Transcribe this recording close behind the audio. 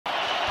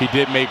He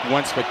did make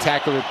one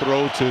spectacular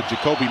throw to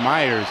Jacoby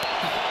Myers,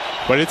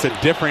 but it's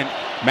a different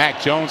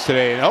Mac Jones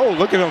today. And oh,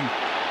 look at him.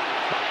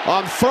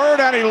 On 3rd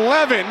and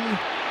 11,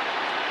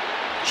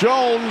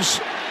 Jones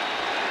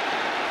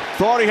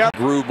thought he had.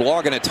 Grube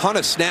logging a ton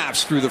of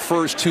snaps through the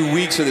first 2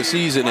 weeks of the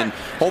season, and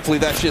hopefully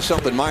that's just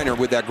something minor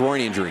with that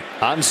groin injury.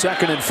 On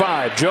 2nd and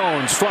 5,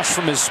 Jones flush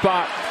from his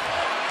spot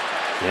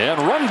and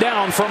run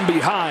down from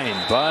behind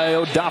by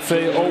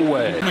Odafe Owe.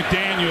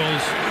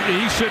 McDaniels,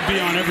 he should be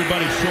on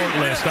everybody's short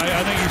list.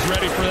 I think he's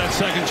ready for that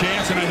second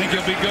chance, and I think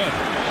he'll be good.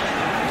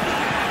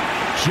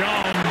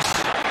 Jones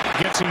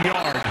gets a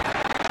yard.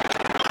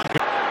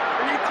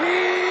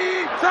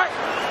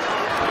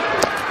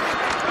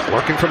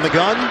 Working from the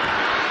gun.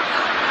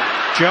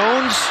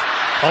 Jones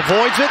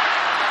avoids it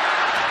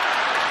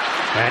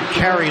and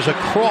carries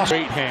across.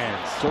 Great hands.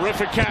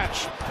 Terrific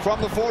catch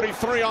from the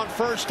 43 on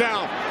 1st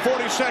down.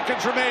 40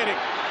 seconds remaining.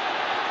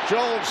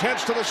 Jones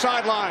heads to the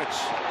sidelines.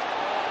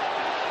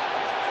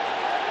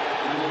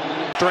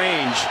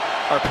 Strange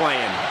are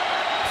playing.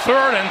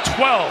 3rd and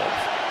 12.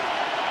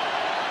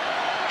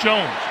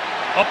 Jones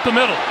up the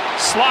middle,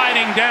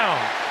 sliding down.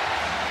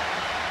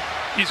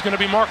 He's going to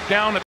be marked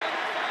down.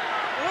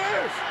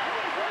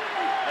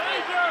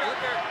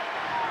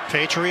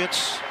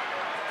 Patriots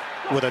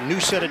with a new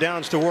set of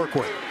downs to work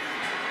with.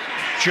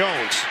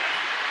 Jones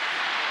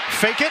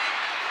fake it,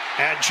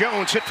 and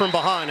Jones hit from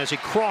behind as he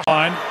crossed.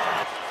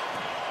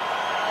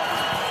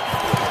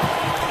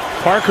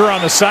 Parker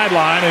on the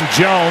sideline, and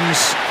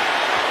Jones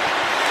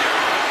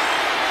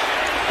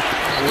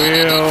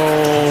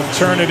will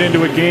turn it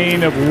into a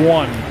gain of 1.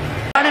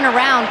 Running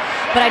around,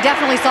 but I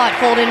definitely saw it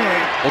fold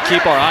inward. We'll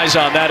keep our eyes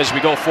on that as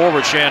we go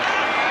forward, Shan.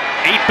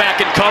 8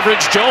 back in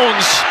coverage.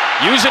 Jones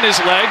using his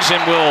legs and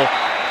will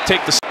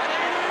take the...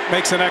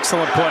 Makes an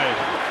excellent play.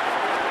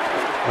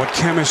 What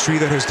chemistry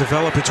that has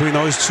developed between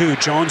those two.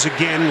 Jones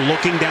again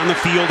looking down the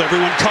field.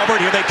 Everyone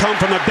covered. Here they come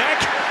from the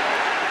back.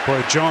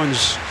 Boy,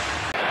 Jones.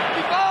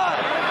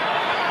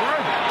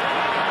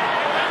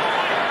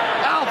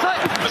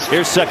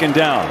 Here's 2nd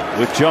down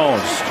with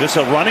Jones. Just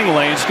a running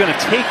lane. He's going to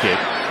take it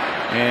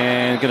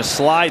and going to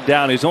slide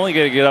down. He's only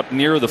going to get up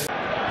near the...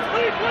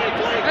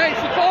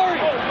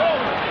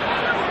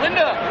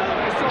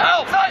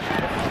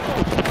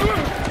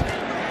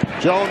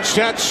 Jones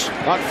sets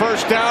on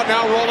 1st down,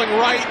 now rolling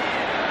right.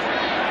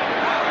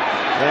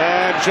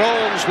 And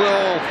Jones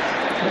will.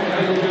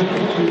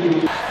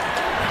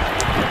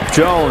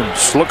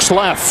 Jones looks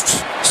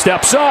left,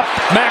 steps up.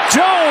 Mac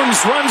Jones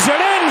runs it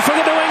in for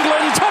the New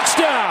England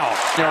touchdown.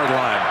 Yard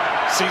line.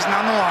 Season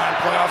on the line,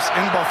 playoffs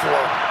in Buffalo.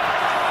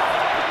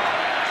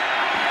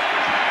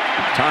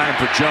 Time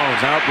for Jones.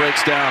 Now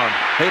breaks down.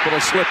 Able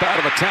to slip out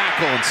of a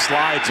tackle and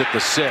slides at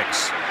the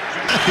 6.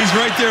 He's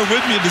right there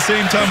with me at the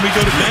same time we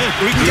go to bed.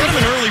 We can get him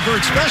an early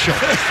bird special.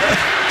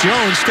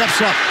 Jones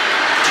steps up.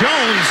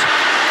 Jones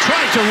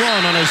tried to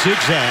run on a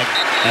zigzag,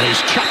 and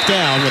he's chopped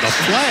down with a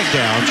flag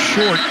down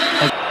short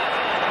of...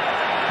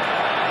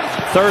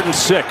 3rd and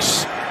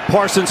 6.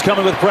 Parsons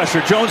coming with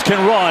pressure. Jones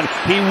can run.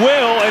 He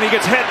will, and he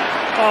gets hit.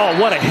 Oh,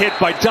 what a hit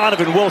by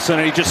Donovan Wilson,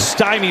 and he just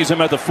stymies him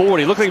at the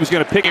 40. Looked like he was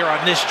going to pick Here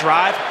on this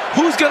drive,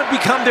 who's going to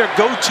become their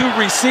go-to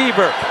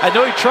receiver? I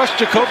know he trusts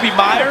Jacoby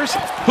Myers.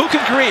 Who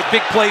can create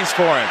big plays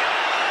for him?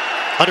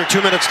 Under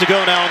 2 minutes to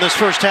go now in this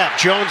first half.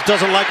 Jones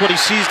doesn't like what he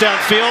sees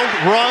downfield,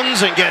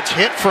 runs and gets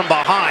hit from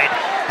behind.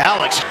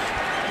 Alex.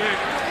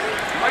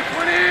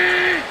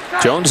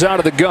 Jones out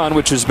of the gun,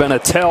 which has been a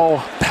tell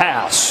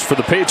pass for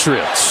the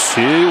Patriots.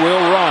 He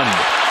will run.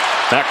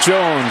 Mac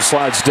Jones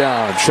slides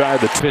down, shy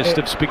of the fist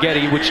of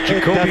spaghetti, which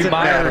Jacoby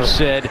Myers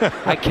said,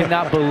 I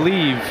cannot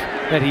believe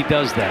that he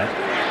does that.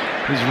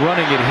 He's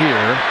running it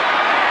here,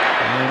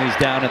 and he's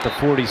down at the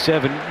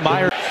 47.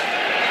 Myers.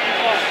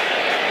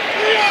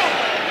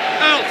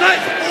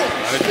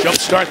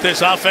 Jumpstart this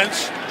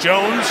offense.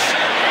 Jones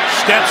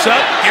steps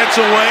up, gets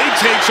away,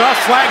 takes off,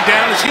 flag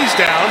down as he's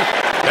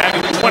down. Back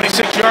at the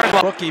 26-yard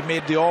line. Rookie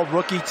made the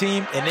all-rookie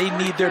team, and they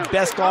need their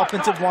best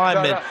offensive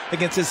lineman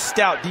against this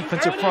stout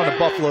defensive front of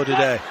Buffalo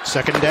today.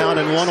 2nd down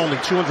and 1, only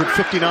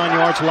 259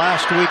 yards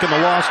last week in the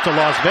loss to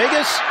Las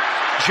Vegas.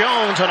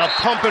 Jones on a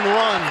pump and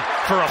run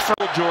for a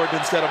Phil Jordan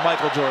instead of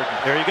Michael Jordan.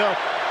 There you go.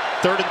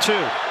 3rd and 2.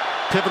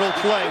 Pivotal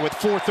play with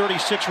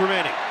 4:36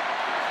 remaining.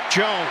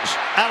 Jones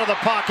out of the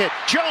pocket.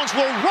 Jones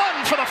will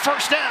run for the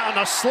 1st down.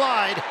 A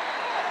slide.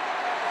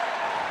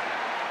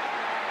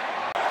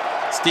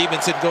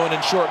 Stevenson going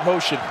in short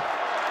motion.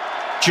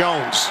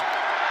 Jones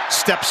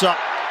steps up.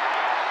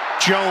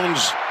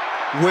 Jones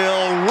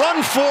will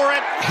run for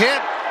it.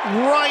 Hit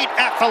right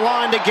at the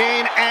line to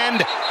gain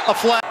and a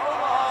flag.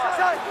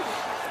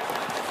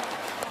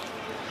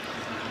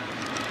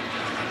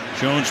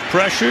 Jones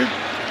pressured,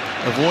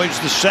 avoids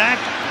the sack,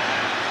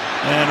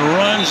 and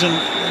runs, and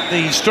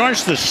he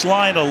starts to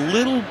slide a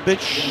little bit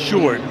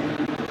short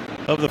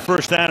of the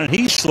 1st down, and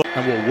he's slow.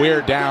 And will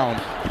wear down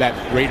that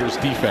Raiders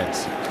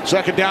defense.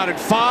 2nd down and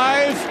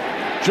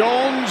 5.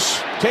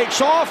 Jones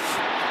takes off,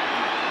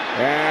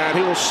 and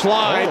he will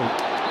slide.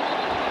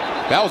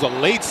 That was a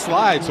late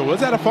slide, so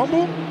was that a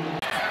fumble?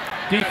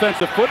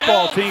 defensive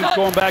football teams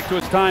going back to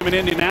his time in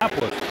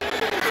Indianapolis.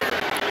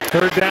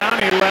 Third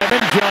down, 11.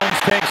 Jones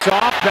takes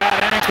off,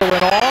 bad ankle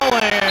and all,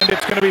 and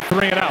it's going to be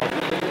 3 and out.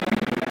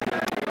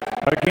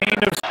 A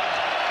gain of...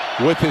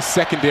 With his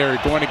secondary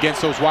going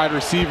against those wide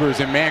receivers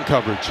in man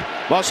coverage.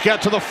 Must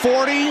get to the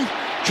 40.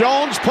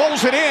 Jones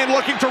pulls it in,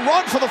 looking to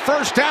run for the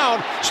first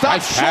down.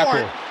 Stops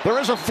short. There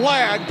is a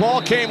flag.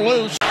 Ball came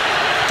loose.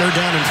 Third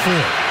down and 4.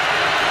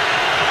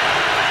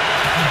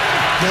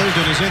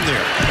 Golden is in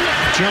there.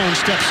 Jones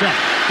steps up.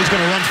 He's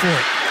going to run for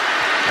it.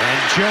 And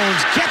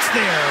Jones gets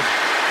there,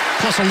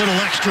 plus a little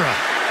extra.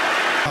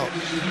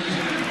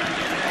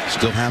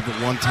 Still have the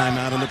one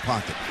timeout in the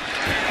pocket.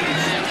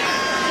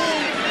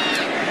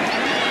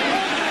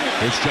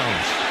 Here's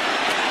Jones.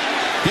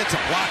 Gets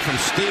a block from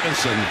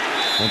Stevenson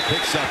and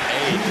picks up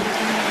 8.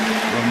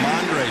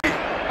 Ramondre.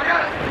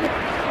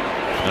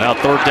 Now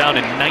third down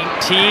and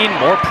 19.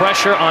 More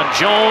pressure on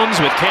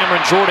Jones with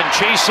Cameron Jordan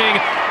chasing,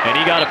 and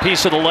he got a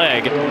piece of the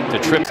leg to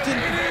trip.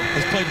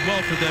 Has played well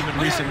for them in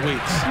recent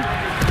weeks.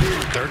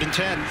 Third and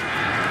 10.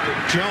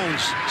 Jones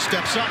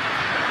steps up.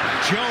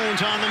 Jones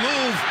on the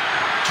move.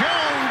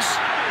 Jones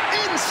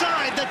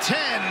inside the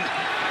 10.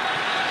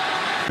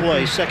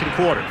 Play second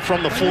quarter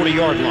from the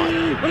 40-yard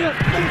line.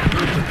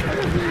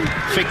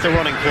 Fake the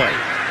running play.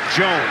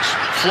 Jones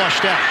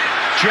flushed out.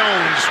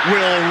 Jones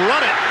will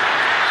run it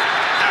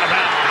out of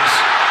bounds.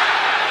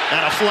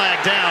 And a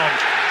flag down.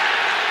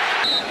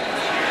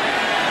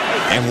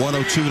 And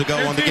 1:02 to go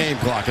on the game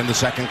clock in the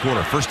second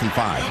quarter. 1st and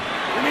 5.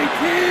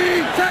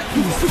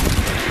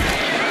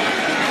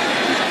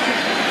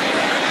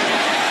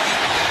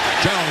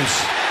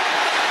 Jones.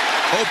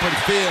 Open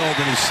field,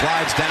 and he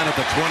slides down at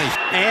the 20.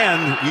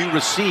 And you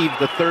received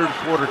the third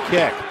quarter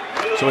kick.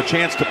 So a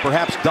chance to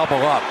perhaps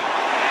double up.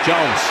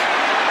 Jones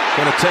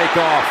going to take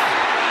off.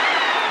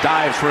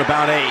 Dives for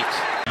about 8.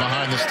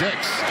 Behind the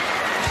sticks.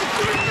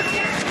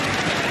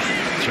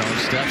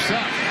 Jones steps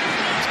up.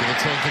 He's going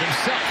to take it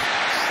himself.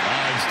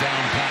 Slides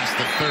down past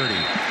the 30.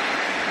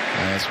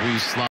 As we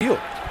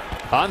slide.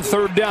 On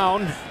third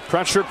down,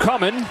 pressure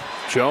coming.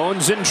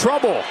 Jones in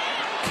trouble.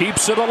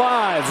 Keeps it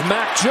alive.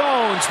 Mac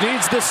Jones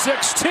needs the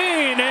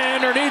 16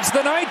 or needs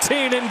the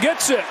 19 and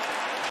gets it.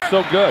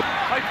 So good.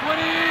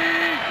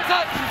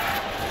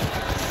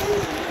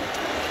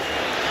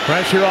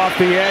 Pressure off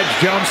the edge.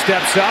 Jones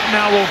steps up.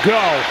 Now we'll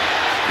go.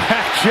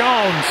 Mac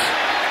Jones.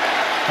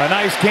 A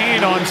nice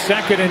gain on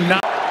 2nd and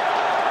 9.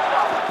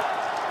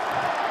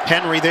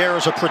 Henry there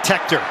as a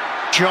protector.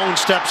 Jones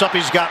steps up.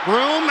 He's got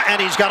room,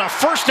 and he's got a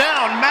first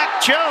down. Mac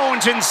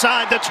Jones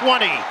inside the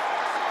 20.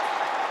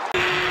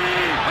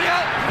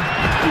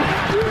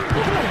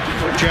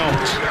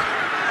 Jones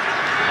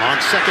on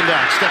 2nd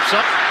down, steps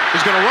up,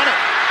 he's going to run it.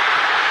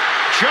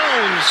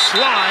 Jones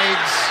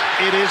slides.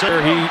 It is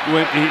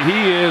he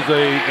is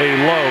a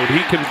load.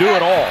 He can do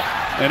it all.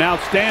 An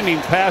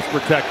outstanding pass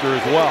protector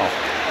as well.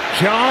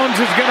 Jones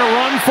is going to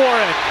run for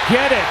it.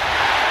 Get it.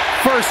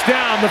 First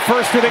down, the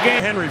first of the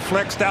game. Henry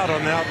flexed out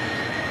on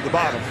the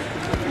bottom.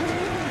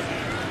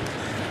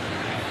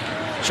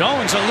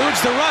 Jones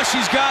eludes the rush.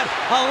 He's got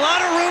a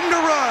lot of room to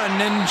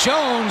run, and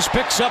Jones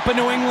picks up a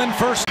New England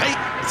first. Hey,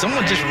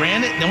 someone just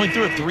ran it and only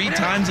threw it 3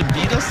 times and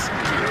beat us.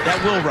 That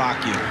will rock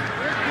you.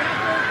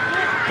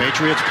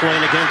 Patriots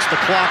playing against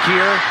the clock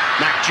here.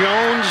 Mac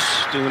Jones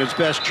doing his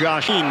best.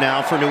 Josh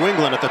now for New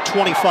England at the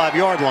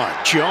 25-yard line.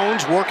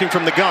 Jones working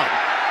from the gun.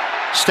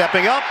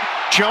 Stepping up.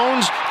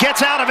 Jones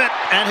gets out of it,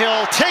 and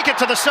he'll take it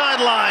to the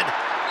sideline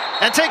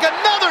and take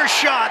another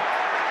shot.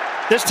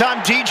 This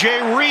time, DJ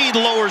Reed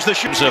lowers the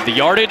shoot. Of the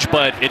yardage,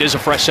 but it is a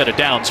fresh set of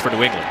downs for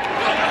New England.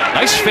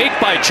 Nice fake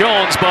by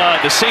Jones, but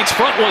the Saints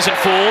front wasn't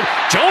fooled.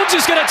 Jones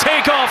is going to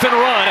take off and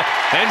run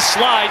and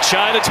slide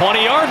shy of the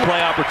 20-yard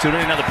play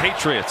opportunity. Now the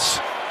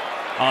Patriots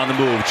on the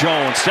move.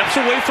 Jones steps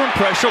away from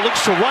pressure,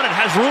 looks to run it,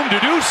 has room to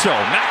do so.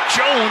 Mac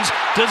Jones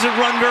doesn't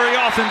run very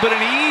often, but an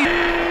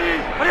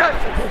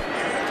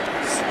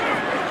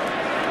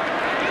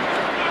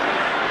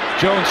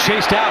Jones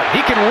chased out.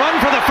 He can run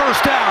for the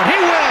first down. He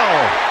will.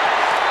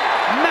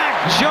 Mac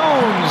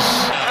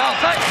Jones.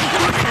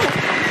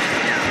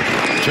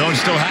 Jones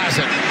still has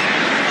it.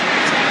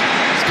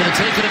 He's going to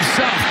take it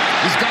himself.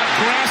 He's got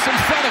grass in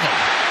front of him.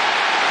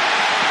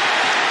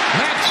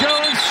 Mac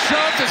Jones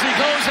shoved as he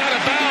goes out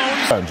of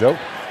bounds. Joe.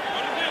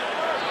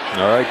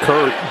 All right,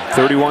 Kurt.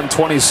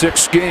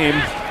 31-26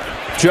 game.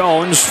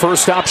 Jones,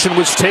 first option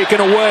was taken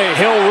away.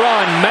 He'll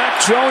run. Mac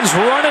Jones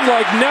running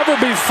like never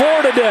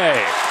before today.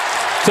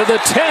 To the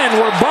 10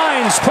 where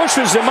Bynes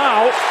pushes him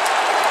out.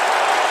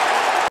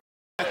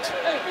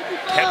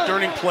 Kept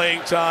earning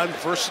playing time,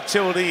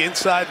 versatility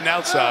inside and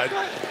outside.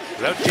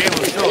 Without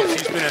Jalen Phillips,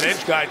 he's been an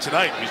edge guy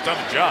tonight. He's done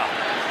the job.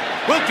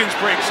 Wilkins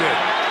breaks in.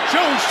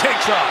 Jones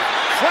takes off.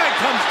 Flag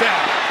comes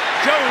down.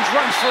 Jones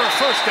runs for a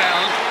first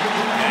down.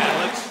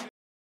 And let's